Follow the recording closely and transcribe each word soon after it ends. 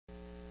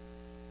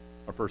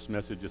Our first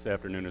message this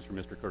afternoon is from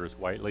Mr. Curtis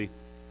Whiteley.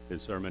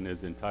 His sermon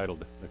is entitled,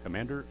 The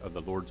Commander of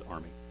the Lord's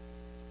Army.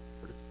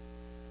 Curtis.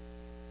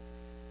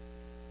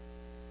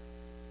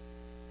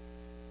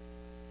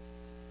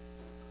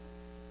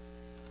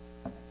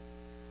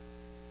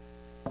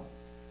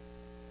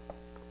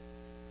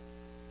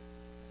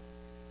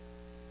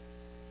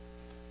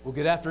 Well,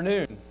 good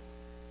afternoon,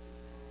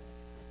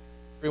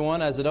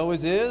 everyone, as it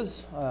always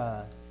is.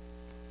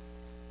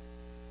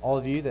 All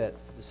of you that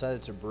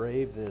decided to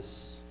brave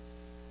this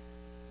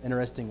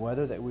interesting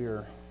weather that we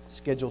are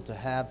scheduled to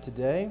have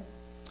today.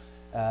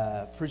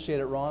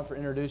 Appreciate it, Ron, for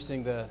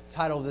introducing the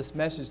title of this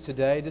message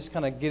today. Just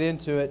kind of get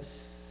into it.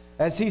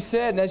 As he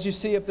said, and as you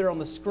see up there on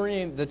the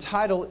screen, the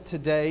title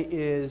today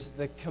is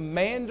The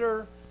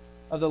Commander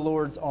of the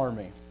Lord's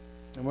Army.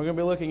 And we're going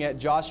to be looking at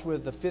Joshua,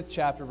 the 5th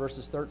chapter,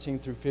 verses 13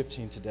 through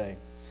 15 today.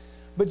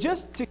 But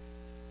just to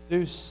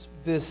introduce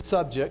this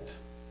subject,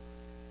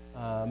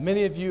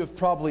 many of you have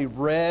probably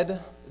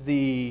read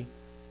the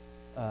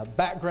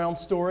background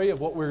story of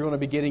what we're going to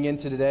be getting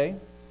into today.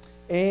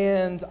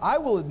 And I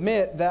will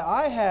admit that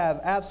I have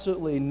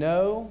absolutely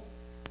no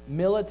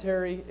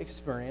military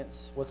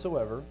experience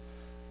whatsoever.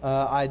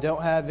 I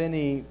don't have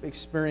any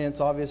experience,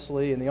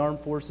 obviously, in the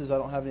armed forces. I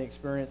don't have any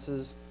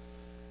experiences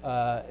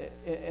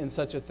in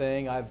such a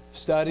thing. I've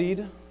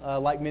studied,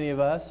 like many of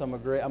us. I'm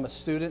a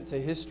student to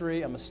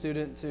history. I'm a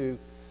student to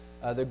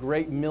the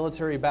great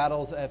military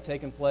battles that have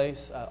taken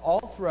place all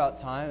throughout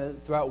time,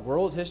 throughout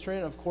world history,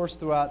 and of course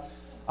throughout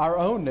our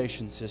own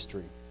nation's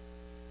history.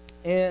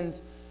 And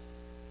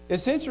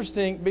it's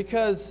interesting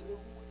because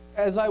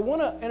as I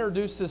want to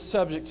introduce this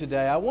subject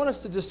today, I want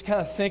us to just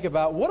kind of think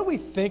about, what do we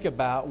think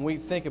about when we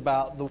think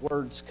about the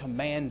words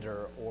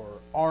commander or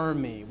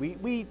army?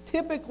 We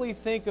typically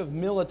think of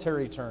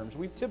military terms.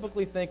 We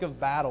typically think of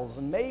battles.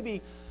 And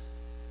maybe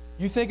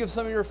you think of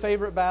some of your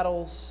favorite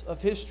battles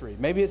of history.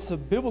 Maybe it's a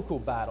biblical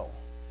battle,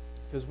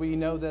 because we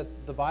know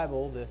that the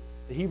Bible,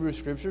 the Hebrew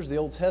Scriptures, the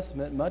Old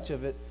Testament, much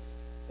of it,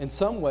 in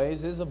some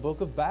ways, is a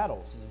book of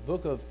battles. It's a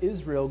book of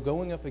Israel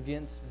going up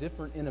against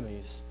different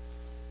enemies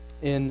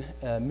in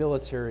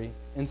military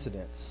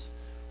incidents.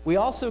 We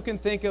also can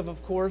think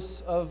of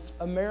course, of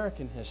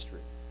American history.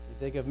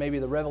 We think of maybe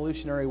the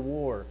Revolutionary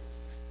War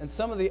and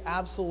some of the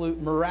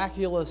absolute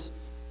miraculous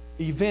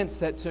events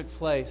that took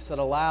place that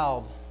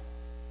allowed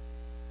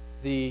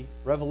the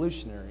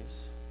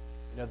revolutionaries,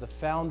 the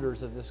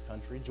founders of this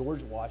country,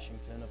 George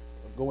Washington,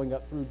 going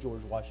up through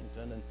George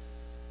Washington, and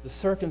the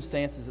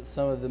circumstances that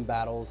some of them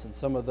battles and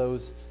some of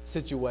those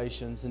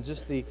situations, and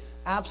just the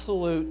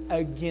absolute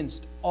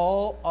against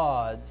all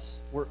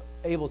odds were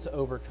able to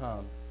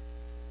overcome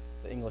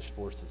the English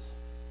forces.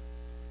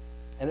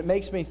 And it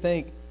makes me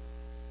think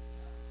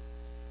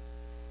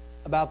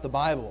about the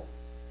Bible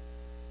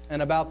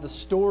and about the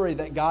story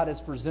that God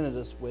has presented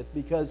us with,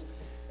 because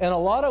in a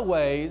lot of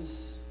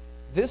ways,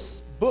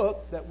 this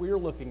book that we are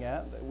looking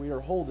at, that we are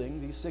holding,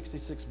 these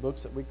 66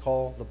 books that we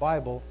call the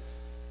Bible,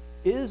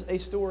 is a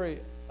story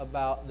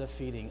about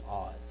defeating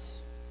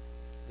odds.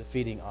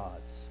 Defeating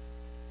odds.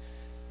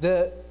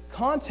 The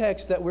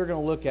context that we're going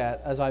to look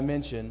at, as I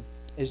mentioned,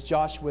 is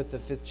Joshua, the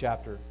 5th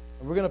chapter.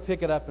 And we're going to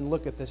pick it up and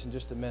look at this in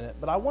just a minute.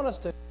 But I want us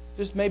to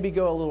just maybe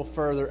go a little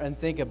further and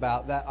think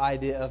about that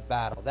idea of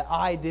battle, the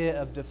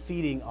idea of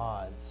defeating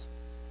odds.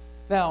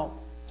 Now,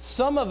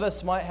 some of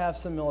us might have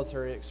some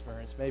military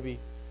experience. Maybe,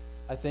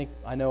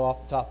 I know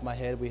off the top of my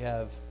head, we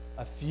have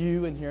a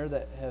few in here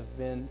that have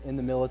been in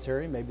the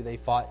military. Maybe they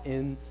fought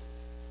in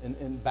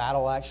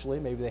battle, actually.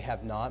 Maybe they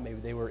have not. Maybe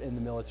they were in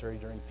the military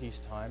during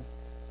peacetime.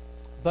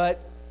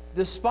 But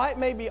despite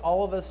maybe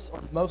all of us,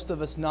 or most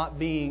of us, not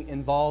being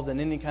involved in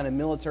any kind of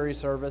military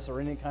service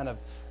or any kind of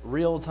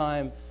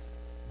real-time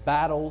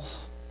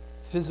battles,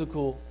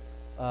 physical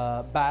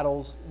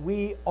battles,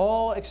 we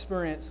all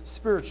experience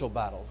spiritual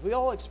battles. We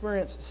all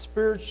experience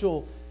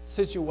spiritual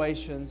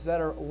situations that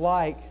are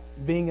like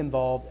being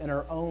involved in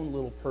our own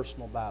little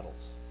personal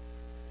battles.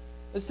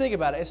 Let's think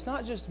about it. It's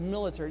not just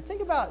military.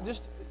 Think about,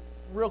 just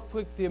real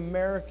quick, the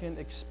American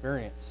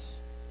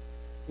experience.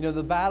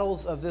 The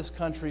battles of this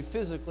country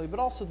physically, but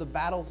also the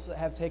battles that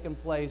have taken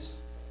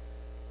place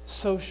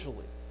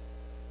socially.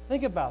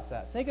 Think about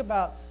that. Think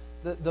about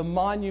the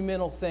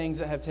monumental things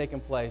that have taken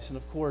place. And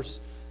of course,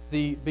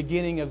 the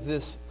beginning of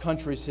this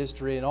country's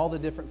history and all the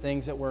different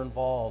things that were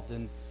involved,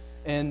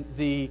 and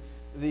the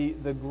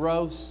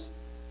gross,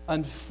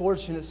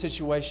 unfortunate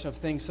situation of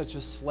things such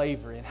as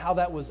slavery and how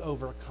that was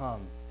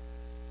overcome.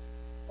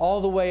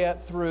 All the way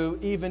up through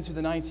even to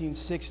the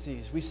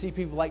 1960s. We see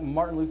people like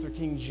Martin Luther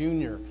King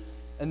Jr.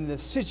 and the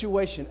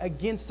situation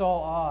against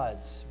all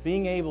odds,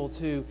 being able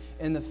to,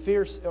 in the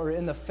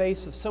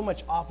face of so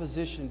much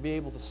opposition, be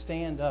able to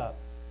stand up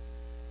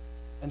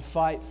and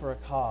fight for a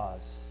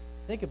cause.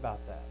 Think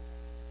about that.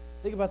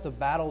 Think about the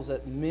battles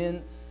that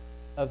men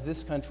of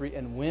this country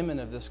and women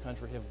of this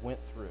country have went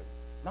through.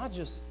 Not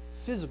just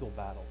physical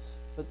battles,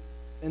 but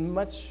in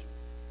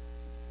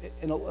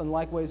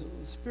like ways,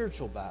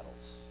 spiritual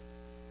battles.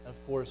 And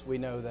of course, we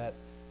know that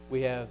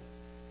we have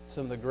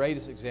some of the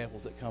greatest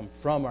examples that come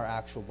from our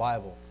actual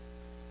Bible.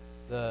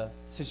 the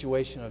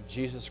situation of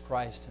Jesus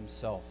Christ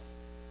himself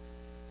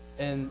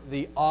and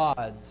the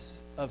odds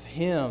of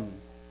him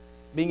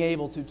being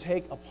able to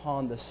take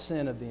upon the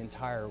sin of the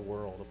entire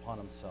world upon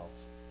himself.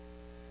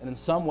 And in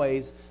some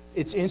ways,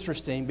 it's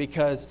interesting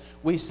because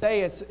we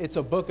say it's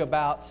a book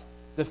about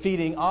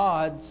defeating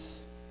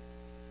odds,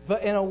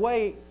 but in a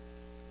way,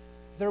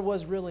 there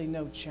was really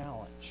no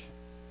challenge.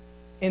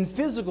 In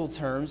physical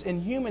terms,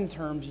 in human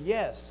terms,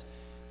 yes,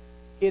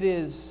 it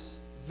is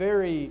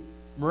very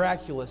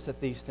miraculous that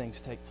these things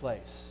take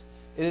place.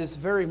 It is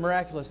very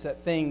miraculous that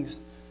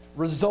things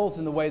result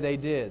in the way they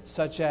did,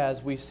 such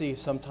as we see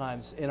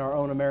sometimes in our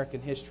own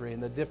American history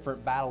and the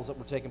different battles that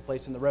were taking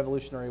place in the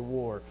Revolutionary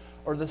War,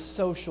 or the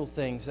social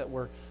things that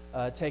were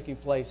taking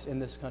place in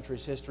this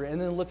country's history.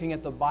 And then looking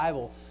at the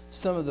Bible,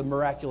 some of the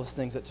miraculous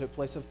things that took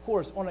place. Of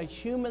course, on a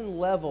human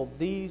level,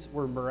 these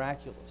were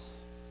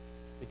miraculous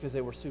because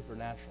they were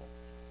supernatural.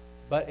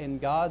 But in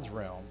God's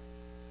realm,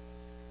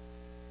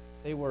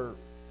 they were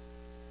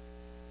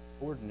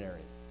ordinary.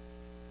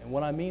 And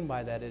what I mean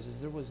by that is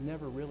there was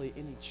never really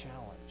any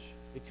challenge,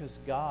 because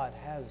God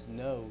has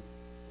no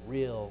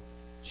real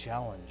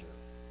challenger.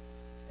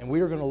 And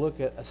we are going to look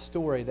at a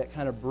story that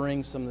kind of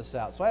brings some of this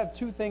out. So I have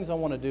two things I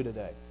want to do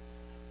today.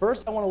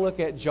 First, I want to look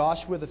at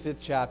Joshua, the 5th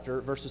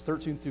chapter, verses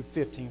 13 through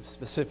 15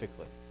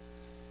 specifically.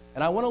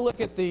 And I want to look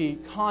at the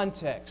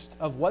context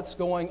of what's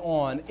going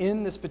on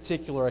in this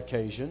particular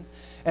occasion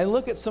and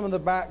look at some of the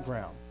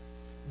background.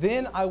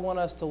 Then I want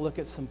us to look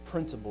at some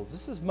principles.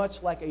 This is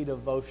much like a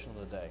devotional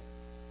today,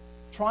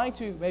 trying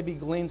to maybe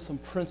glean some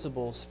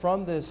principles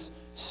from this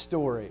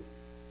story,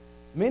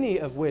 many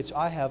of which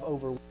I have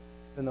overlooked,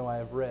 even though I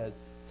have read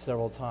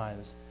several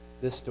times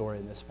this story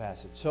in this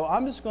passage. So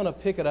I'm just going to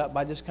pick it up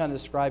by just kind of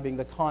describing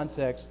the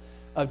context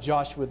of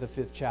Joshua, the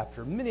 5th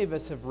chapter. Many of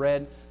us have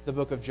read the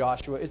book of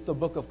Joshua. It's the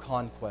book of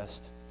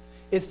conquest.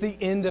 It's the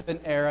end of an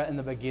era and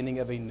the beginning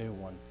of a new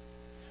one.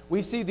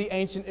 We see the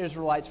ancient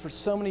Israelites for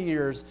so many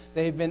years.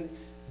 They've been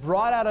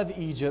brought out of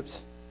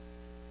Egypt.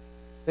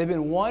 They've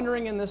been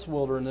wandering in this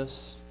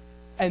wilderness.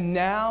 And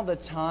now the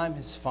time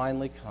has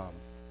finally come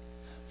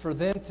for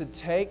them to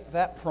take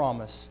that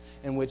promise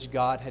in which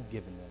God had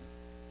given them,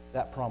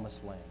 that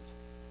promised land.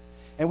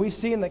 And we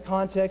see in the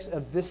context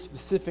of this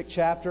specific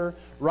chapter,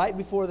 right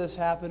before this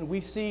happened,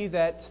 we see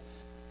that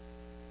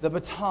the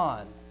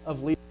baton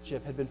of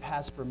leadership had been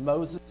passed from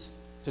Moses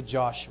to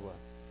Joshua,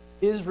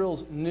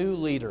 Israel's new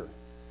leader,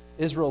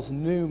 Israel's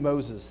new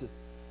Moses.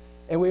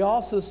 And we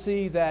also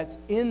see that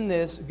in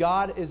this,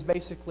 God is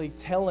basically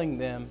telling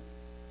them,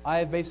 I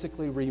have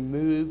basically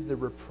removed the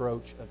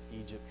reproach of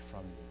Egypt from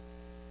you.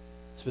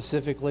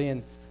 Specifically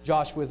in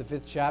Joshua, the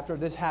 5th chapter,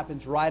 this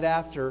happens right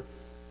after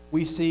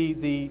we see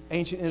the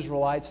ancient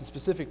Israelites, and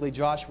specifically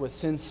Joshua,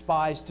 send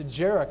spies to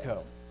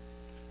Jericho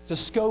to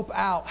scope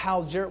out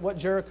what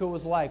Jericho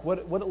was like, what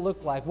it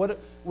looked like.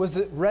 Was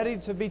it ready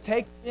to be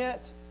taken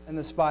yet? And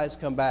the spies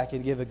come back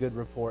and give a good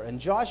report. In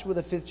Joshua,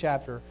 the 5th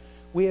chapter,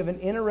 we have an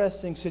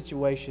interesting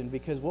situation,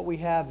 because what we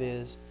have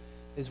is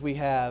we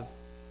have,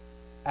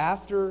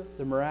 after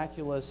the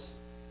miraculous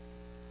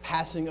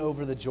passing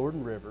over the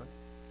Jordan River,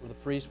 where the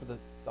priests with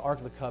the Ark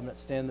of the Covenant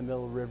stand in the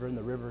middle of the river, and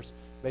the rivers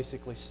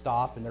basically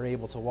stop and they're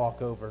able to walk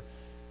over,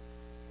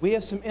 we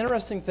have some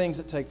interesting things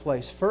that take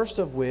place. First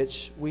of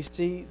which, we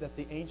see that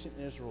the ancient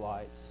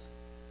Israelites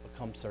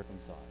become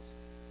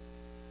circumcised.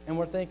 And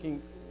we're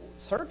thinking,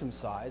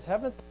 circumcised?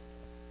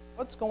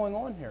 What's going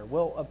on here?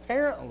 Well,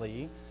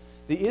 apparently,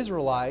 the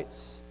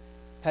Israelites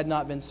had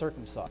not been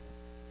circumcised.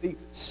 The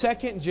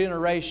second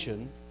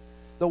generation,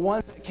 the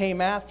one that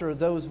came after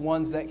those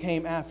ones that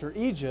came after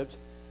Egypt,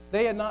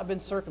 they had not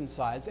been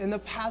circumcised, and the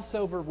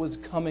Passover was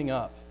coming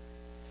up.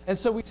 And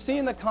so we see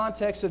in the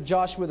context of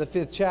Joshua, the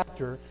 5th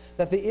chapter,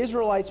 that the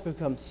Israelites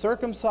become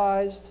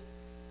circumcised,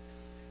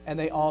 and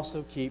they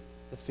also keep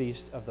the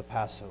feast of the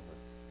Passover.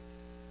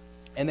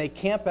 And they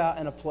camp out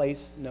in a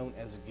place known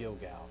as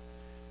Gilgal,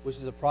 which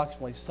is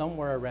approximately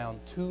somewhere around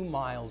 2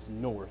 miles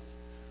north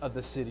of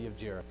the city of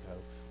Jericho,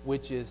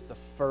 which is the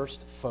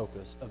first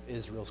focus of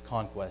Israel's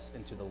conquest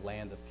into the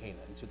land of Canaan,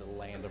 into the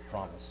land of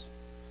promise.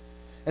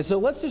 And so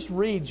let's just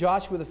read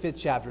Joshua, the 5th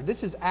chapter.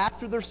 This is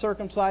after they're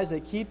circumcised.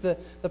 They keep the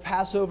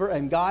Passover,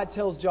 and God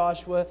tells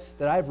Joshua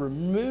that I've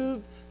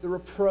removed the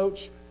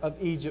reproach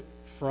of Egypt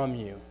from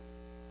you.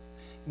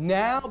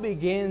 Now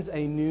begins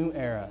a new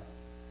era.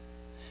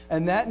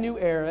 And that new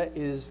era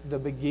is the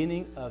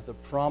beginning of the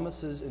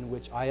promises in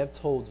which I have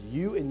told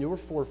you and your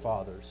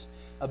forefathers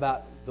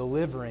about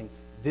delivering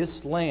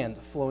this land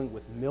flowing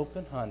with milk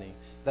and honey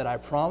that I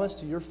promised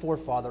to your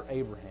forefather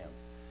Abraham.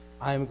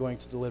 I am going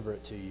to deliver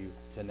it to you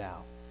to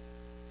now.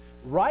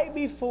 Right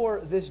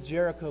before this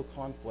Jericho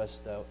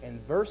conquest, though, in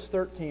verse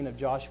 13 of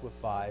Joshua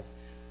 5,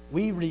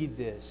 we read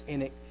this,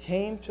 and it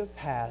came to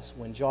pass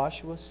when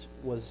Joshua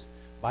was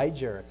by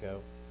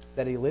Jericho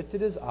that he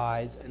lifted his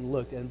eyes and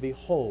looked, and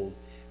behold,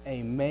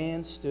 a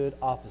man stood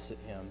opposite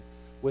him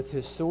with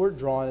his sword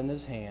drawn in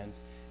his hand.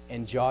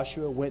 And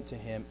Joshua went to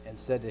him and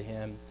said to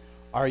him,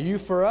 Are you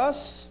for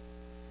us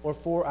or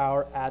for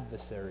our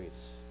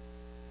adversaries?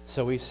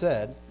 So he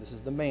said, this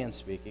is the man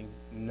speaking,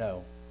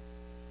 No,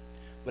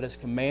 but as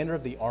commander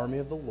of the army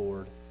of the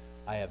Lord,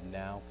 I have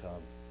now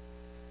come."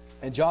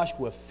 And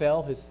Joshua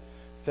fell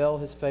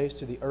his face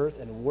to the earth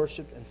and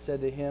worshipped and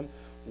said to him,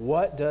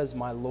 "What does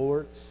my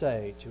Lord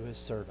say to his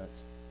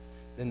servant?"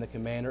 Then the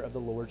commander of the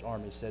Lord's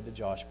army said to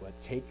Joshua,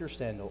 "Take your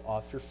sandal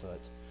off your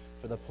foot,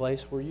 for the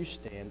place where you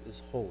stand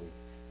is holy."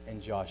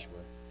 And Joshua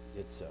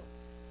did so.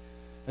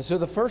 And so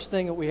the first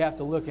thing that we have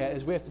to look at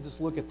is we have to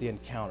just look at the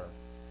encounter.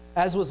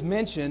 As was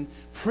mentioned,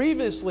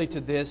 previously to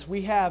this,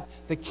 we have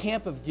the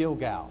camp of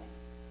Gilgal.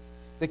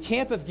 The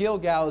camp of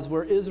Gilgal is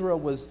where Israel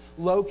was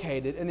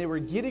located, and they were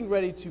getting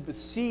ready to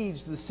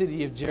besiege the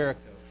city of Jericho.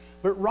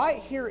 But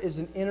right here is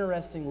an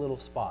interesting little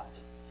spot,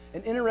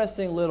 an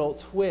interesting little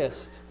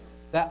twist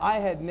that I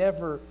had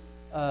never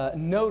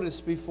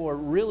noticed before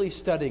really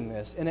studying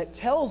this. And it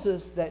tells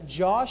us that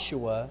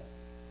Joshua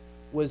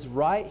was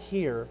right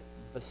here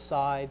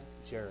beside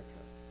Jericho.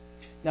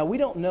 Now, we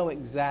don't know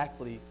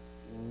exactly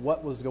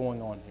what was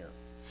going on here.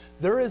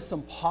 There is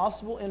some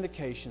possible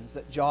indications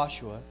that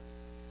Joshua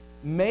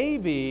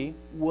maybe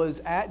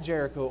was at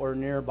Jericho or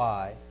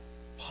nearby,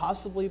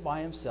 possibly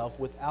by himself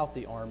without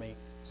the army,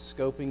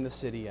 scoping the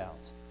city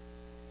out.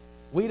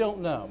 We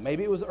don't know.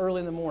 Maybe it was early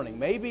in the morning.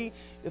 Maybe,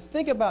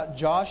 think about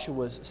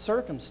Joshua's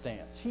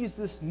circumstance. He's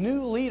this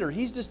new leader.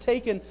 He's just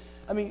taken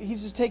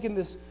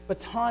this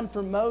baton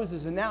from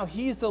Moses, and now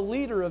he's the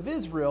leader of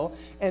Israel,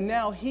 and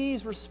now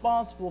he's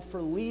responsible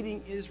for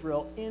leading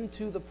Israel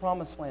into the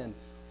promised land.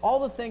 All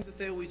the things that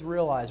they always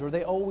realized, or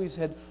they always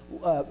had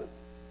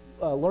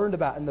learned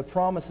about, and the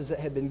promises that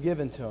had been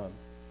given to him.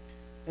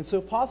 And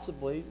so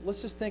possibly,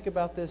 let's just think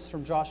about this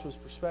from Joshua's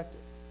perspective.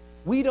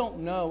 We don't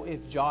know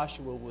if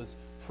Joshua was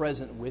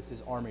present with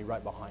his army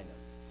right behind him.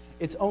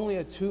 It's only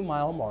a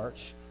 2-mile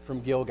march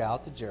from Gilgal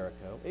to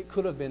Jericho. It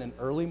could have been an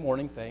early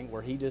morning thing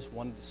where he just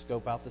wanted to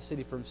scope out the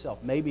city for himself.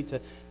 Maybe to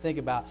think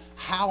about,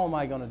 how am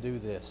I going to do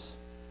this?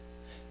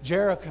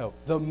 Jericho,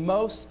 the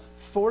most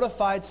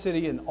fortified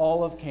city in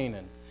all of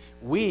Canaan.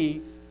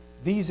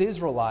 These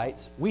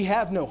Israelites, we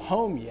have no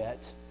home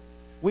yet.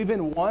 We've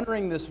been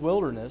wandering this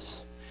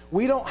wilderness.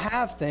 We don't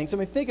have things. I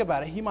mean, think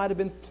about it. He might have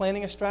been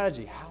planning a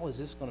strategy. How is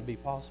this going to be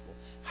possible?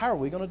 How are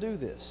we going to do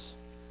this?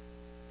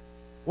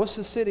 What's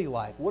the city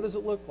like? What does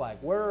it look like?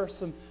 Where are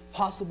some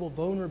possible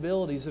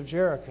vulnerabilities of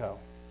Jericho?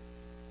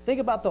 Think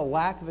about the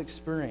lack of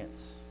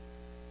experience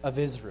of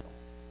Israel.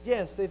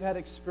 Yes, they've had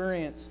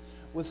experience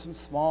with some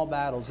small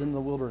battles in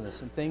the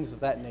wilderness and things of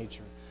that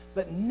nature,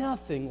 but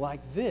nothing like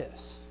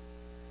this.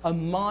 A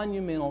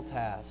monumental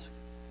task.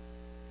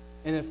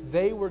 And if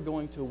they were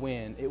going to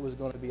win, it was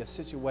going to be a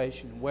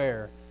situation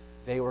where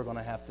they were going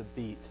to have to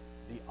beat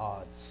the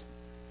odds.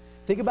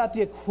 Think about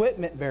the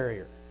equipment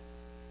barrier.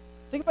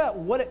 Think about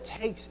what it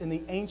takes in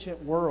the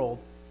ancient world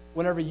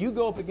whenever you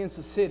go up against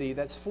a city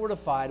that's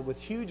fortified with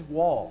huge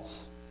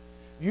walls.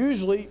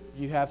 Usually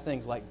you have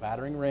things like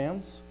battering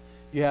rams.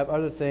 You have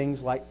other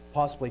things like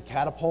possibly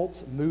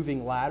catapults,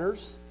 moving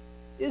ladders.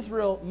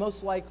 Israel,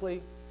 most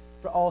likely,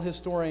 for all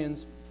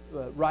historians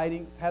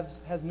writing,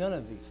 has none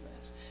of these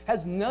things.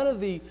 Has none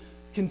of the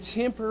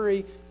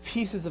contemporary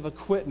pieces of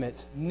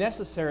equipment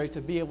necessary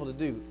to be able to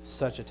do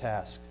such a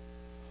task.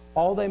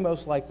 All they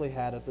most likely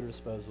had at their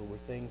disposal were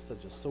things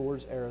such as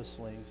swords, arrows,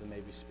 slings, and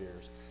maybe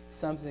spears.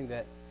 Something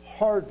that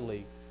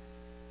hardly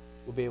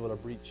will be able to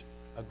breach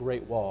a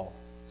great wall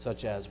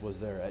such as was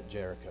there at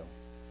Jericho.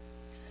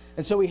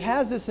 And so he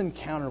has this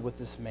encounter with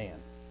this man.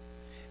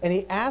 And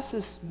he asks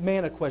this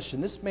man a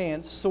question. This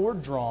man,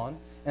 sword drawn,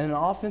 in an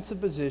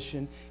offensive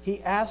position, he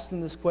asks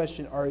him this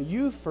question: "Are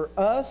you for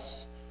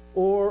us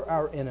or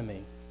our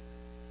enemy?"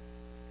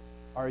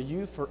 Are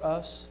you for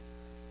us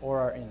or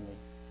our enemy?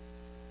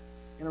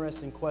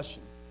 Interesting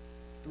question.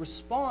 The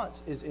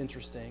response is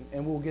interesting,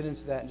 and we'll get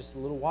into that in just a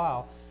little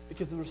while,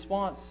 because the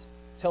response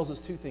tells us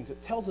two things.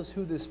 It tells us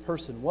who this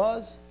person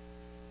was,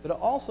 but it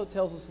also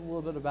tells us a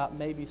little bit about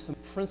maybe some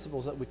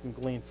principles that we can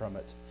glean from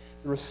it.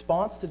 The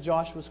response to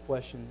Joshua's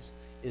questions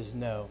is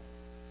no.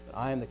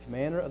 I am the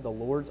commander of the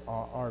Lord's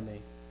army,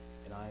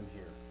 and I am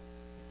here.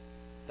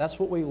 That's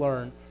what we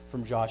learn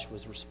from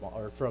Joshua's response,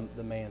 or from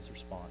the man's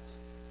response.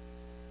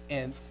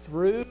 And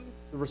through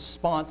the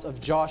response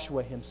of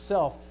Joshua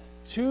himself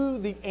to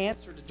the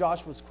answer to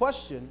Joshua's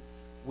question,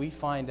 we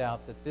find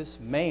out that this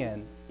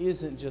man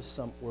isn't just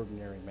some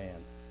ordinary man.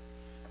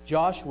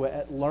 Joshua,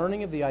 at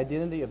learning of the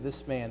identity of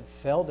this man,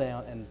 fell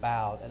down and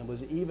bowed, and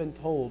was even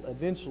told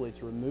eventually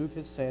to remove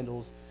his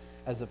sandals,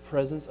 as the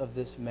presence of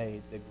this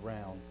made the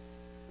ground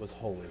was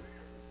holy.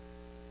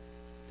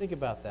 Think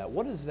about that.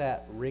 What does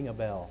that ring a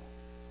bell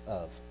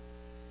of?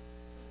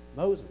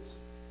 Moses.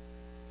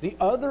 The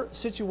other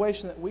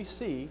situation that we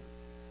see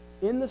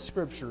in the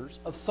scriptures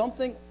of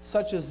something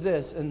such as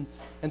this and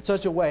in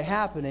such a way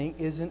happening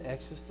is in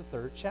Exodus, the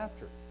 3rd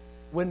chapter,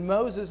 when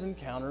Moses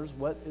encounters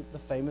the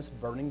famous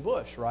burning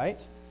bush,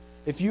 right?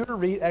 If you were to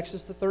read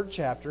Exodus, the 3rd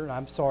chapter, and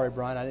I'm sorry,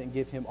 Brian, I didn't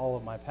give him all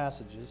of my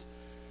passages,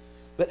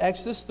 but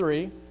Exodus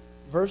 3,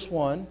 verse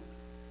 1,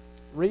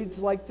 reads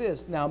like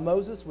this: "Now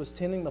Moses was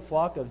tending the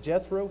flock of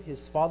Jethro,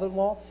 his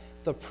father-in-law,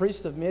 the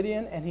priest of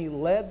Midian, and he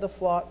led the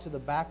flock to the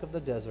back of the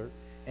desert.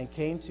 and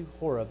came to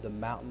Horeb, the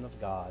mountain of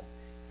God.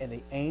 And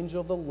the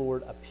angel of the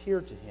Lord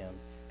appeared to him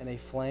in a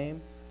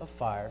flame of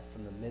fire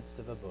from the midst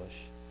of a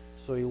bush.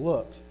 So he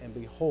looked, and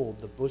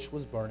behold, the bush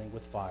was burning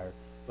with fire,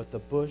 but the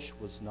bush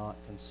was not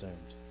consumed.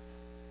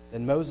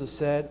 Then Moses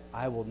said,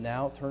 I will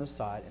now turn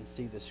aside and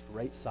see this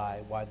great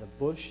sight, why the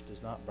bush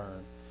does not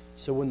burn.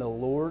 So when the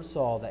Lord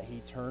saw that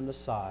he turned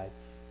aside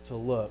to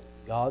look,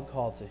 God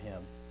called to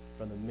him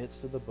from the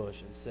midst of the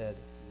bush and said,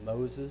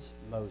 Moses,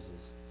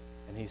 Moses.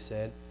 And he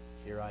said,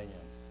 Here I am.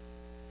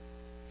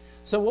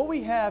 So what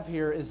we have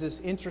here is this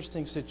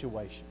interesting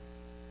situation.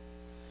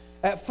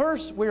 At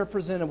first, we are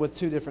presented with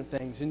two different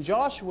things. In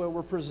Joshua,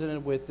 we're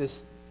presented with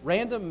this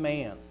random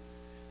man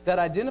that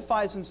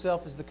identifies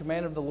himself as the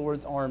commander of the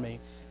Lord's army.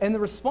 And the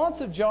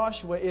response of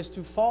Joshua is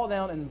to fall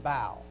down and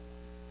bow,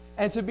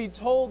 and to be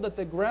told that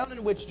the ground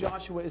in which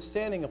Joshua is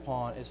standing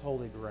upon is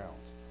holy ground.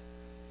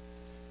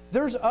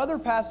 There's other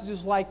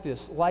passages like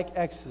this, like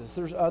Exodus.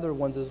 There's other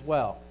ones as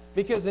well.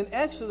 Because in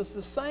Exodus,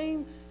 the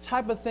same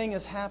type of thing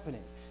is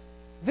happening.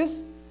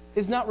 This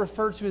is not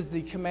referred to as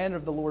the commander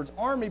of the Lord's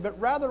army, but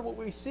rather what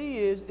we see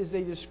is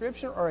a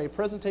description or a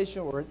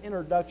presentation or an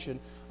introduction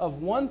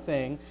of one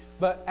thing.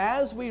 But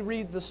as we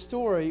read the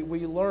story,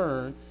 we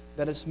learn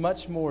that it's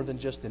much more than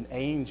just an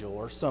angel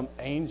or some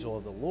angel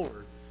of the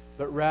Lord,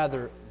 but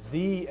rather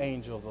the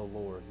angel of the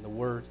Lord. The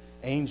word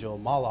angel,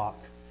 malach,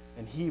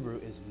 in Hebrew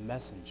is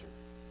messenger.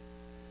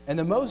 And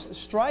the most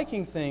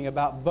striking thing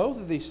about both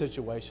of these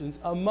situations,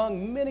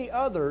 among many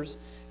others,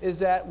 is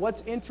that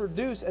what's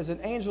introduced as an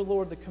angel of the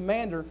Lord, the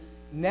commander,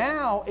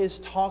 now is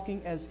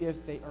talking as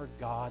if they are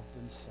God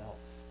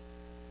themselves.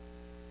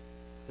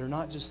 They're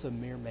not just some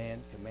mere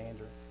man,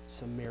 commander,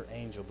 some mere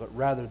angel, but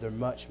rather they're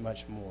much,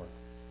 much more.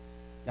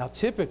 Now,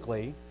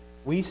 typically,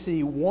 we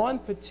see one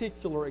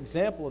particular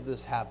example of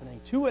this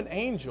happening to an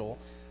angel,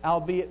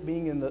 albeit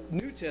being in the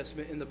New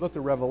Testament in the book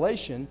of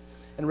Revelation,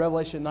 in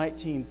Revelation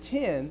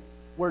 19:10,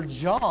 where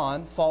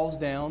John falls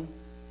down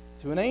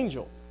to an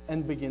angel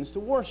and begins to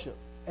worship.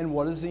 And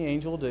what does the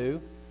angel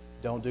do?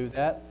 Don't do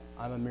that.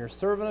 I'm a mere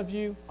servant of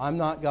you. I'm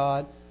not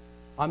God.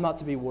 I'm not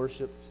to be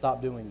worshipped.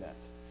 Stop doing that.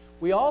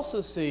 We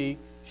also see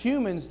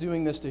humans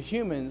doing this to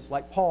humans,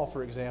 like Paul,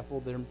 for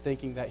example. They're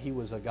thinking that he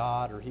was a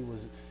god or he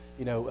was,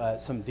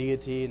 some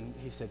deity, and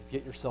he said,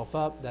 get yourself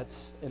up.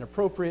 That's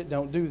inappropriate.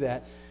 Don't do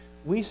that.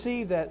 We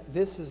see that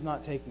this is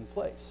not taking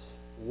place.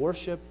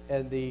 Worship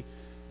and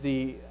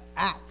the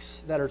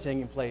acts that are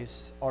taking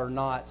place are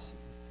not,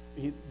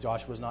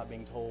 Joshua's not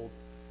being told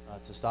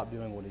to stop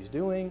doing what he's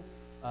doing,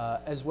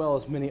 as well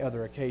as many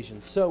other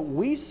occasions. So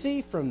we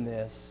see from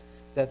this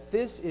that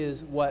this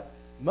is what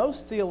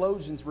most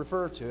theologians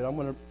refer to, and I'm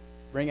going to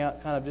bring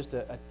out kind of just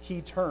a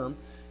key term,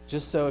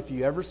 just so if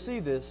you ever see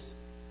this,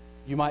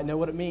 you might know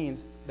what it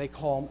means. They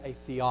call them a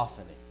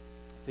theophany.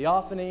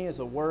 Theophany is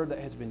a word that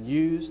has been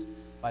used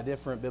by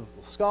different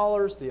biblical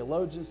scholars,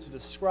 theologians, to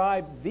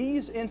describe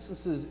these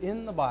instances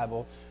in the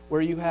Bible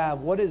where you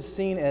have what is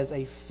seen as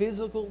a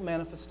physical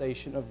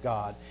manifestation of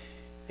God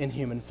in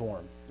human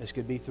form. This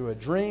could be through a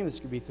dream, this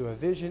could be through a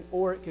vision,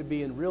 or it could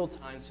be in real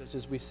time, such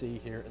as we see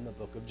here in the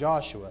book of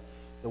Joshua.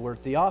 The word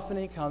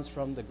theophany comes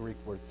from the Greek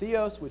word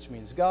theos, which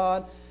means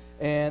God,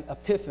 and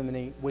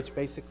epiphany, which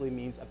basically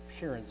means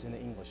appearance in the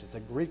English. It's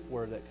a Greek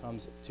word that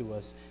comes to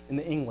us in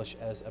the English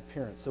as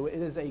appearance. So it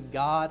is a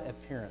God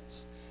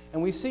appearance.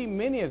 And we see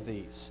many of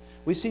these.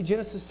 We see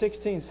Genesis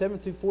 16, 7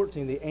 through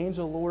 14, the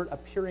angel of the Lord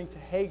appearing to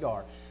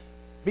Hagar,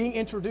 being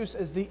introduced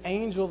as the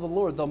angel of the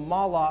Lord, the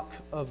malach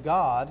of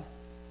God,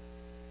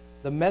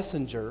 the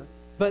messenger.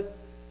 But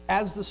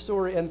as the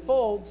story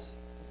unfolds,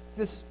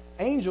 this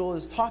angel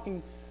is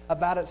talking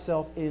about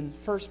itself in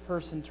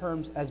first-person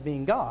terms as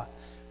being God.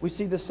 We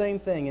see the same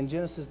thing in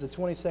Genesis, the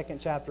 22nd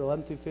chapter,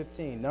 11 through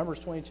 15, Numbers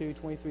 22,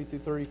 23 through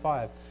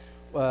 35,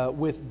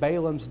 with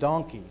Balaam's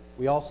donkey.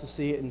 We also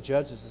see it in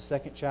Judges, the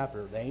 2nd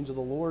chapter, the angel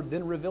of the Lord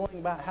then revealing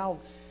about how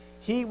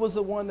he was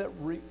the one that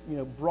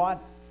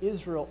brought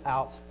Israel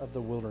out of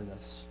the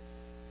wilderness.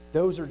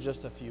 Those are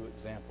just a few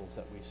examples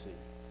that we see.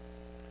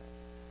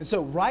 And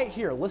so right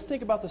here, let's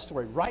think about the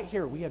story. Right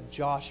here, we have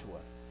Joshua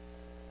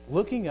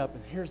looking up,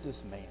 and here's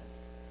this man,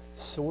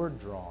 sword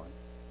drawn,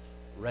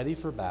 ready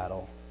for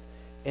battle,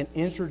 and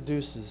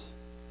introduces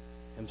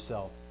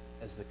himself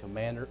as the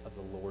commander of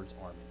the Lord's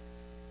army.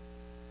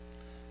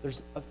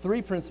 There's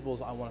three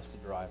principles I want us to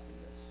derive from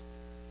this.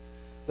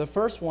 The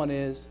first one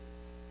is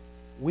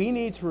we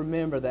need to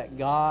remember that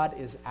God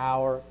is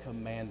our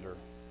commander.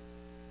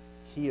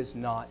 He is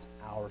not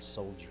our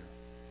soldier.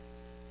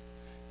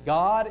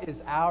 God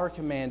is our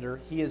commander.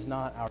 He is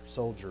not our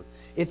soldier.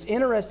 It's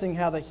interesting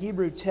how the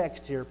Hebrew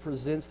text here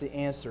presents the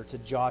answer to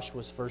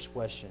Joshua's first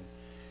question.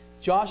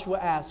 Joshua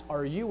asks,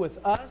 are you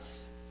with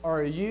us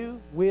or are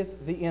you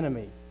with the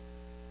enemy?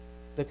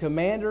 The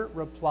commander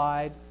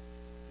replied,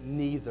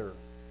 neither.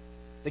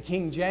 The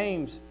King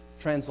James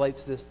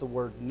translates this the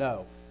word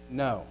no.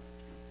 No.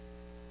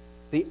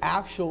 The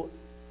actual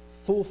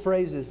full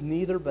phrase is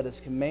neither, but as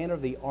commander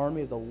of the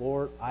army of the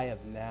Lord, I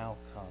have now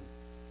come.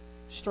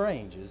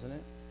 Strange, isn't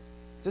it?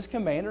 Is this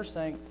commander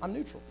saying, I'm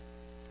neutral.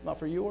 Not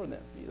for you or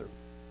them either.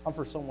 I'm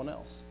for someone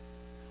else.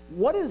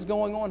 What is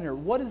going on here?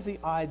 What is the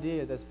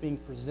idea that's being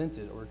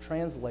presented or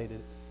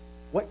translated?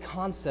 What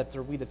concept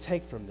are we to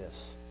take from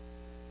this?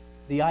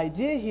 The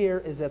idea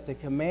here is that the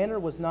commander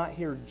was not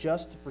here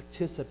just to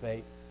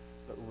participate,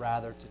 but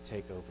rather to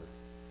take over.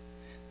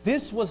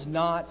 This was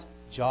not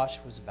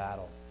Joshua's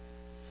battle.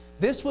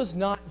 This was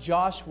not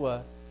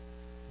Joshua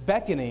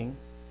beckoning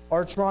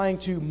or trying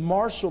to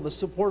marshal the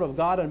support of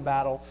God in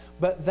battle,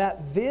 but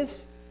that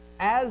this,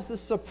 as the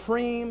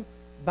supreme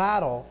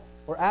battle,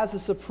 or as the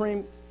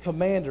supreme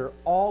commander,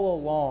 all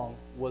along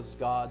was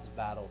God's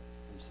battle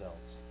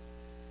themselves.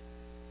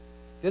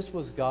 This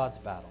was God's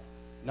battle,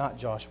 not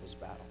Joshua's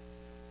battle.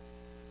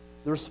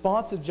 The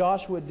response of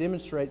Joshua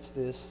demonstrates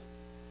this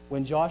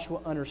when Joshua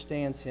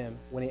understands him,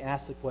 when he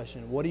asks the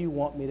question, "What do you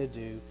want me to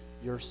do,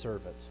 your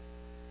servant?"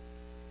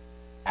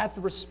 At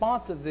the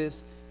response of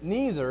this,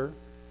 "Neither,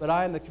 but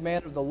I am the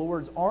commander of the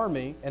Lord's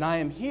army, and I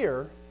am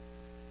here,"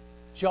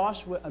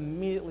 Joshua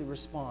immediately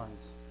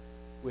responds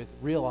with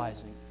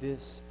realizing,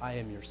 "This, I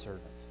am your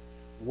servant.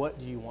 What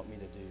do you want me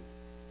to do?"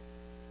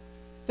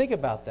 Think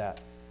about that.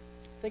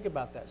 Think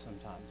about that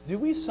sometimes. Do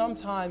we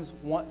sometimes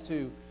want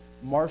to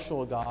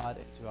marshal God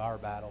into our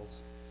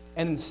battles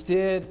and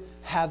instead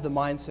have the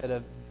mindset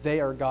of they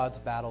are God's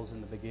battles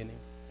in the beginning,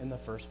 in the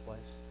first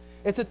place?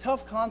 It's a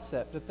tough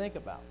concept to think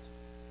about.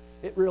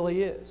 It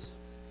really is.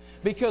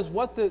 Because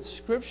what the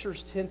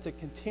Scriptures tend to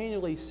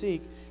continually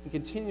seek and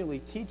continually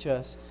teach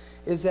us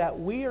is that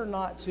we are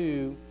not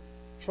to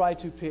try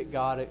to pick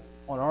God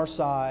on our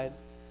side,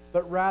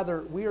 but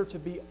rather we are to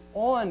be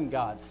on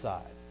God's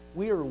side.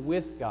 We are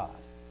with God.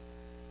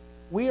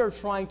 We are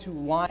trying to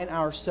line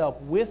ourselves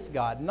with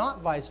God, not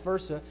vice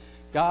versa.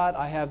 God,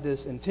 I have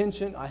this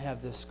intention, I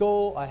have this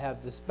goal, I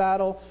have this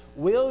battle.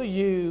 Will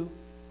you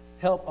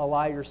help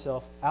ally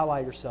yourself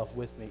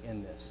with me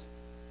in this?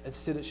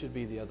 Instead, it should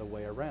be the other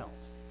way around.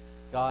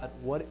 God,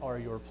 what are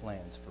your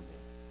plans for me?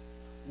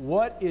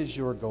 What is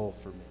your goal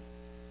for me?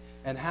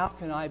 And how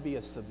can I be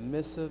a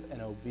submissive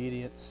and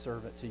obedient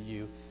servant to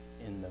you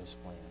in those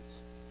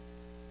plans?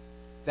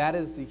 That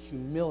is the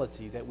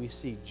humility that we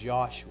see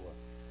Joshua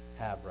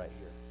have right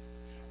here.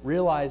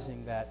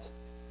 Realizing that,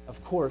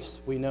 of course,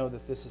 we know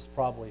that this is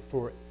probably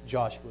for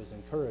Joshua's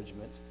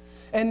encouragement.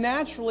 And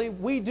naturally,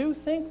 we do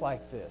think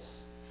like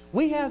this.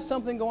 We have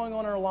something going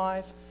on in our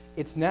life.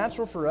 It's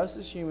natural for us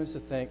as humans to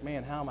think,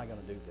 man, how am I going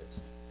to do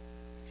this?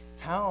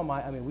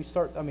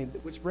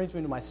 Which brings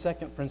me to my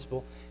second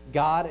principle.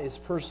 God is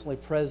personally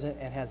present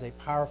and has a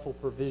powerful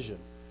provision.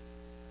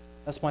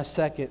 That's my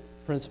second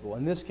principle.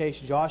 In this case,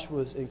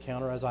 Joshua's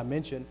encounter, as I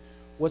mentioned,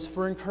 was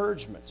for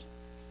encouragement.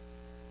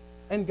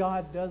 And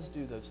God does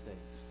do those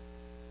things.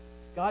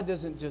 God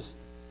doesn't just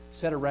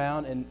sit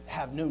around and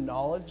have no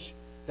knowledge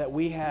that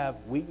we have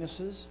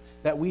weaknesses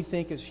that we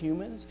think as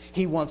humans.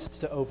 He wants us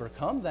to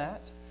overcome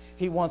that.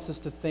 He wants us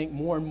to think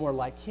more and more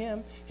like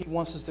Him. He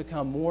wants us to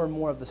come more and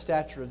more of the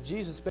stature of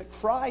Jesus. But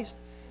Christ,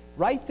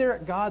 right there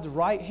at God's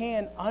right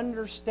hand,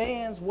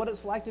 understands what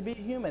it's like to be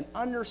human,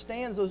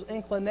 understands those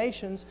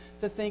inclinations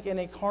to think in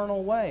a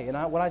carnal way.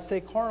 And when I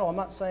say carnal, I'm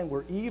not saying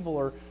we're evil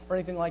or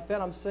anything like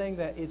that. I'm saying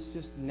that it's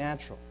just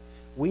natural.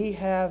 We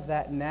have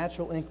that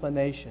natural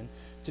inclination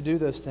to do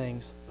those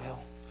things. Well,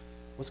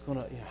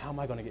 how am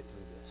I going to get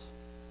through this?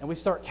 And we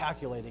start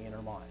calculating in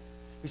our mind.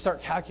 We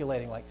start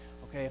calculating like,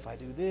 okay, if I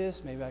do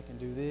this, maybe I can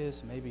do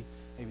this, maybe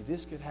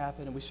this could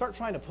happen. And we start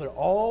trying to put it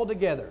all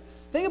together.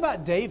 Think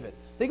about David.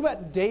 Think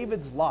about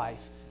David's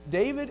life.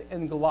 David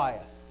and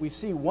Goliath. We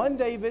see one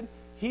David,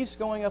 he's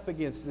going up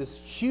against this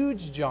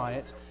huge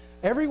giant.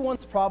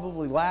 Everyone's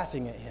probably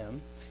laughing at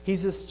him.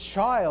 He's this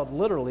child,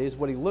 literally, is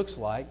what he looks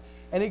like.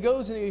 And he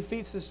goes and he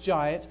defeats this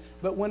giant.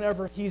 But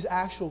whenever he's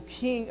actual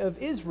king of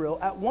Israel,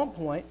 at one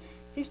point,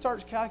 he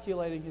starts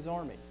calculating his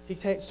army. He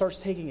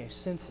starts taking a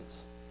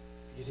census.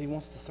 Because he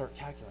wants to start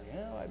calculating,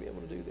 will I be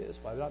able to do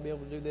this? Will I not be able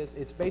to do this?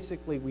 It's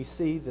basically, we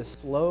see the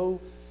slow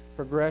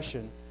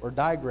progression or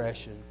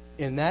digression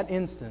in that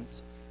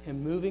instance,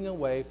 him moving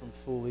away from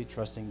fully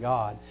trusting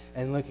God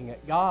and looking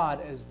at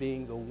God as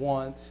being the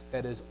one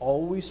that is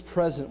always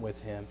present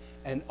with him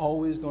and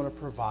always going to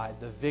provide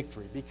the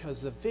victory.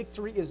 Because the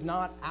victory is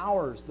not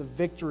ours. The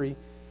victory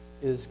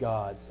is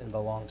God's and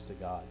belongs to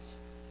God's.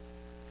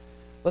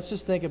 Let's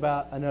just think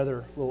about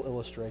another little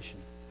illustration.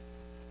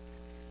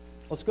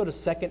 Let's go to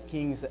 2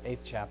 Kings, the 8th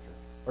chapter,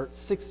 or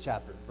 6th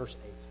chapter, verse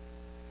 8.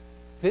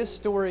 This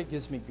story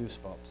gives me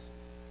goosebumps,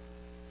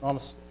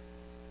 honestly.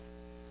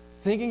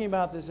 Thinking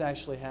about this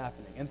actually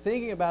happening and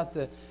thinking about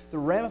the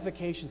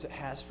ramifications it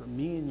has for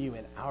me and you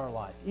in our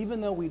life, even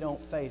though we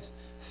don't face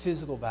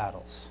physical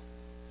battles.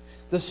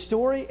 The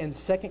story in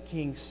 2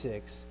 Kings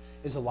 6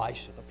 is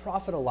Elisha, the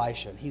prophet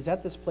Elisha. And he's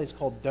at this place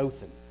called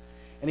Dothan.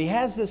 And he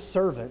has this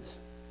servant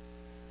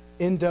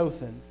in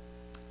Dothan.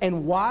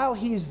 And while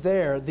he's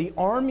there, the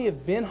army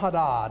of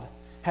Ben-Hadad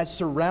had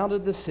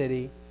surrounded the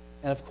city.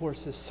 And of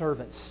course, his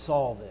servant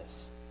saw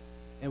this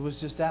and was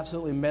just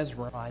absolutely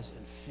mesmerized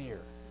in fear.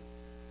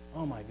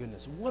 Oh my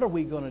goodness, what are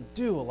we going to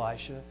do,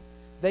 Elisha?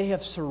 They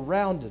have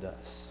surrounded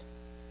us.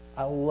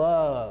 I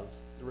love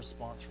the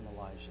response from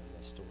Elijah in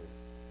this story.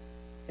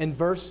 In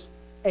verse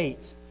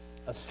 8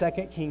 of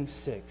 2 Kings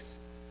 6,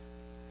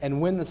 and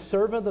when the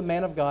servant of the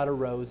man of God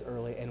arose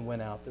early and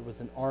went out, there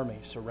was an army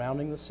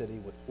surrounding the city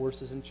with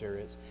horses and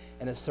chariots.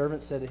 And his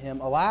servant said to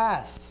him,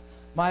 Alas,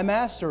 my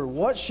master,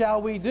 what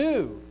shall we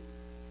do?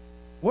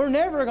 We're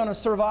never going to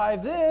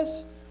survive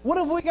this. What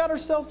have we got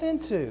ourselves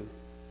into?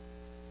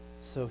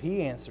 So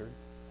he answered,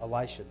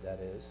 Elisha that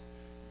is,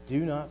 do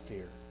not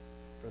fear,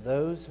 for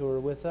those who are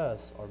with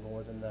us are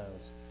more than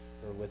those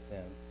who are with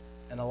them.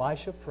 And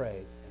Elisha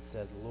prayed and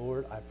said,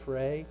 Lord, I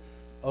pray,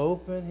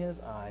 open his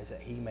eyes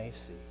that he may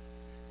see.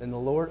 Then the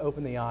Lord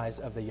opened the eyes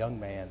of the young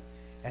man,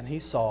 and he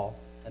saw,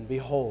 and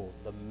behold,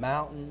 the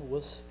mountain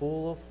was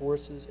full of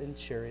horses and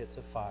chariots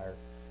of fire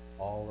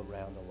all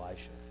around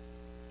Elisha.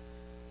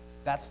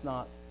 That's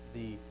not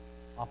the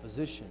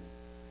opposition.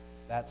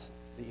 That's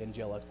the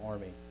angelic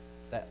army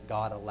that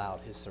God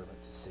allowed his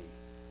servant to see.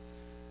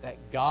 That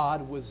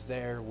God was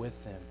there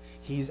with them.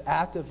 He's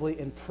actively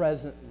and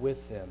present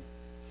with them.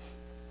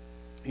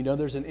 You know,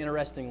 there's an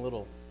interesting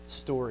little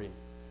story.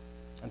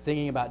 I'm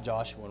thinking about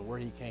Joshua and where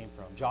he came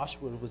from.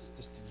 Joshua was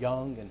just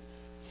young and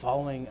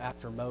following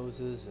after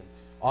Moses, and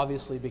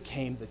obviously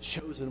became the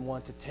chosen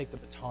one to take the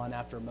baton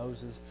after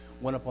Moses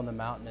went up on the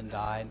mountain and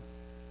died.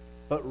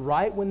 But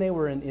right when they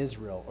were in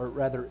Israel, or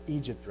rather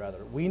Egypt,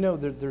 we know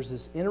there's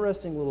this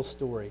interesting little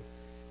story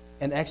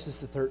in Exodus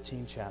the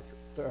 13th chapter,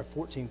 or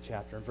 14th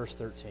chapter, in verse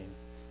 13.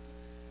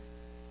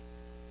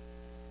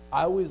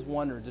 I always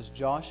wonder, does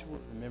Joshua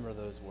remember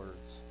those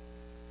words?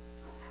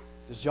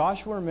 Does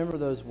Joshua remember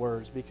those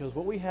words? Because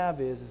what we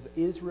have is that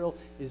Israel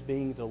is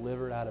being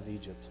delivered out of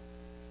Egypt.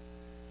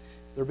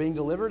 They're being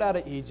delivered out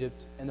of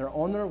Egypt, and they're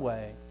on their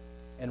way,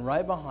 and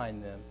right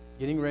behind them,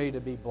 getting ready to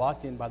be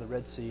blocked in by the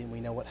Red Sea, and we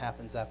know what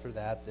happens after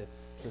that,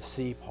 the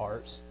sea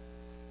parts.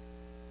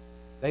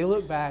 They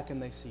look back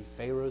and they see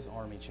Pharaoh's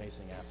army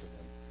chasing after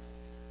them.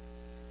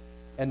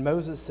 And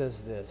Moses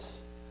says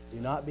this, do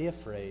not be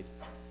afraid,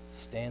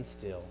 stand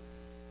still,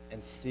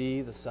 and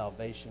see the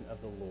salvation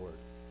of the Lord,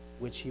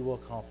 which he will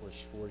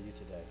accomplish for you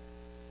today.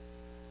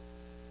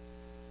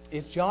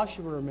 If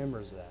Joshua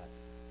remembers that,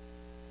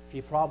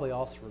 he probably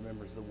also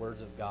remembers the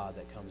words of God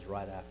that comes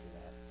right after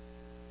that.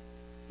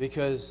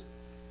 Because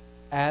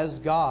as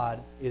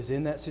God is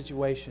in that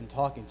situation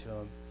talking to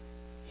him,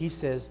 he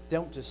says,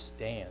 don't just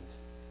stand.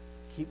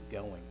 Keep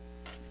going.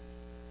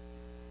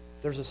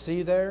 There's a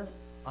sea there.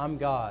 I'm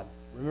God.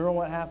 Remember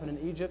what happened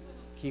in Egypt?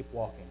 Keep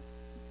walking.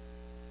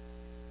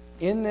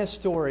 In this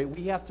story,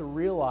 we have to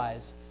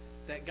realize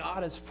that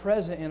God is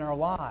present in our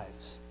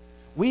lives.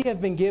 We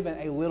have been given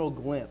a little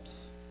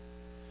glimpse.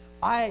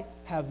 I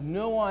have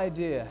no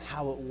idea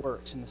how it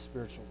works in the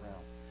spiritual realm.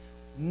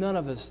 None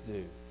of us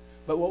do.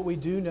 But what we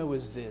do know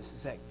is this,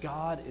 is that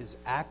God is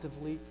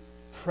actively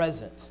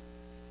present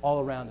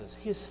all around us.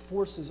 His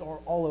forces are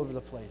all over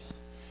the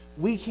place.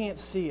 We can't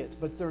see it,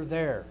 but they're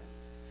there.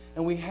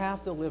 And we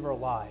have to live our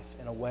life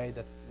in a way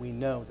that we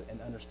know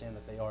and understand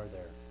that they are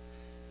there.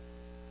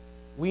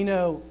 We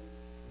know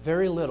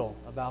very little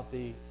about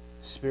the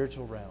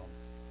spiritual realm.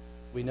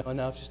 We know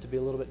enough just to be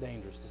a little bit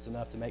dangerous, just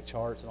enough to make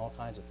charts and all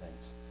kinds of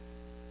things.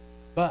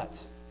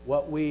 But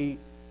what we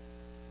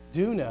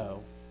do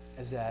know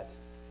is that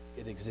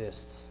it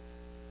exists.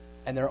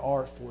 And there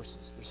are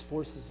forces. There's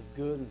forces of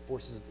good and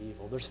forces of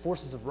evil. There's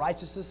forces of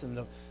righteousness and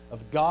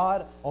of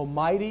God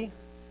Almighty,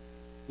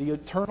 the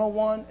Eternal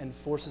One, and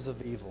forces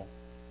of evil.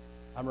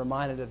 I'm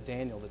reminded of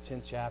Daniel, the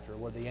 10th chapter,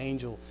 where the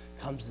angel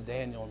comes to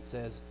Daniel and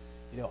says,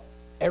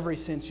 ever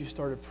since you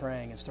started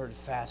praying and started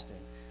fasting,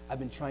 I've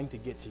been trying to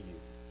get to you.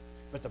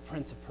 But the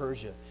prince of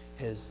Persia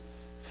has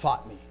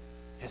fought me,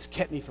 has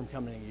kept me from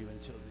coming to you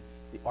until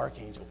the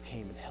archangel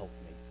came and helped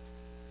me.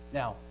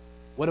 Now,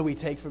 what do we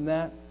take from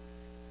that?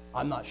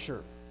 I'm not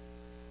sure.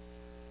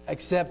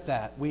 Except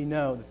that we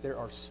know that there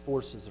are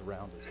forces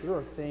around us. There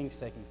are things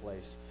taking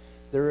place.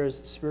 There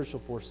is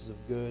spiritual forces of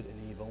good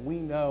and evil. We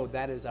know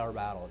that is our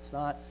battle. It's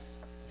not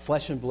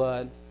flesh and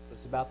blood, but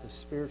it's about the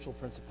spiritual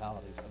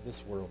principalities of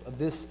this world, of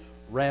this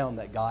realm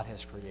that God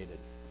has created.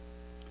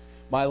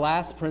 My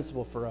last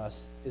principle for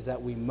us is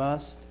that we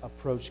must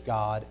approach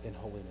God in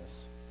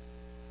holiness.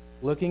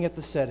 Looking at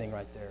the setting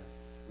right there,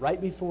 right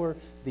before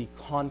the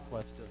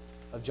conquest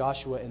of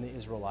Joshua and the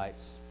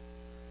Israelites,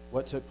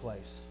 what took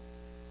place?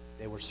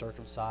 They were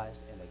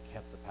circumcised and they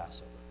kept the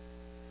Passover.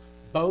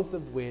 Both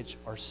of which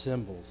are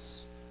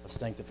symbols of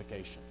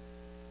sanctification,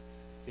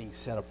 being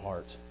set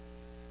apart.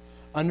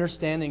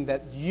 Understanding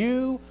that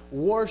you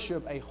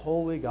worship a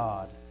holy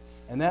God,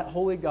 and that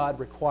holy God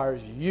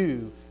requires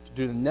you to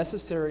do the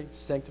necessary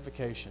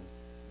sanctification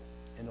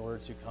in order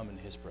to come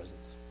into His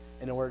presence,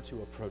 in order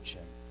to approach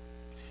Him.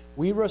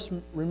 We must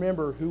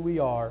remember who we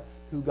are,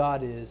 who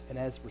God is, and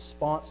as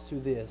response to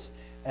this,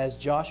 as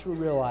Joshua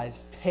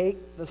realized, take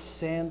the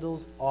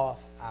sandals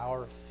off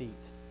our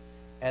feet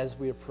as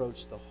we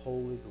approach the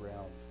holy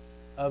ground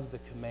of the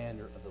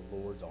commander of the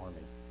Lord's army.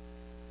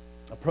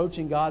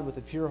 Approaching God with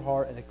a pure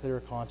heart and a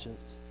clear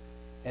conscience,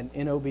 and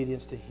in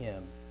obedience to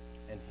Him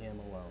and Him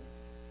alone.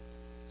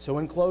 So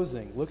in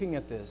closing, looking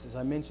at this, as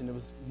I mentioned, it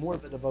was more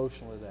of a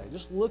devotional today.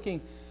 Just looking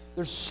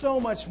there's so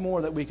much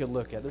more that we could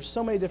look at. There's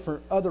so many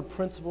different other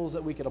principles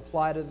that we could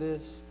apply to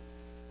this.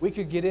 We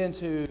could get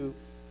into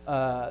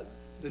the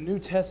New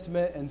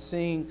Testament and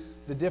seeing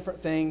the different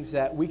things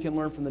that we can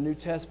learn from the New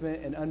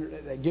Testament and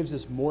that gives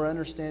us more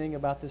understanding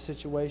about this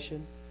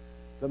situation.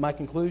 But my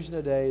conclusion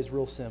today is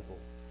real simple.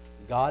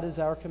 God is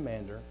our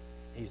commander.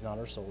 He's not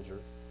our soldier.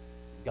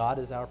 God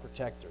is our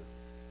protector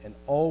and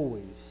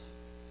always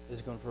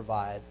is going to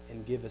provide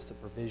and give us the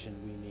provision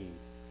we need.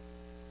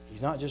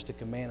 He's not just a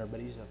commander, but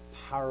he's a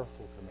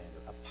powerful commander,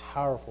 a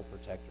powerful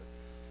protector,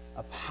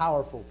 a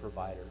powerful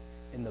provider,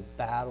 and the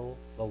battle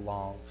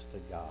belongs to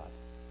God.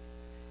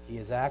 He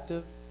is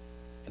active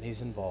and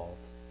he's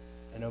involved.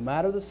 And no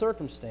matter the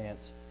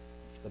circumstance,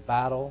 the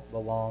battle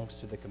belongs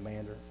to the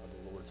commander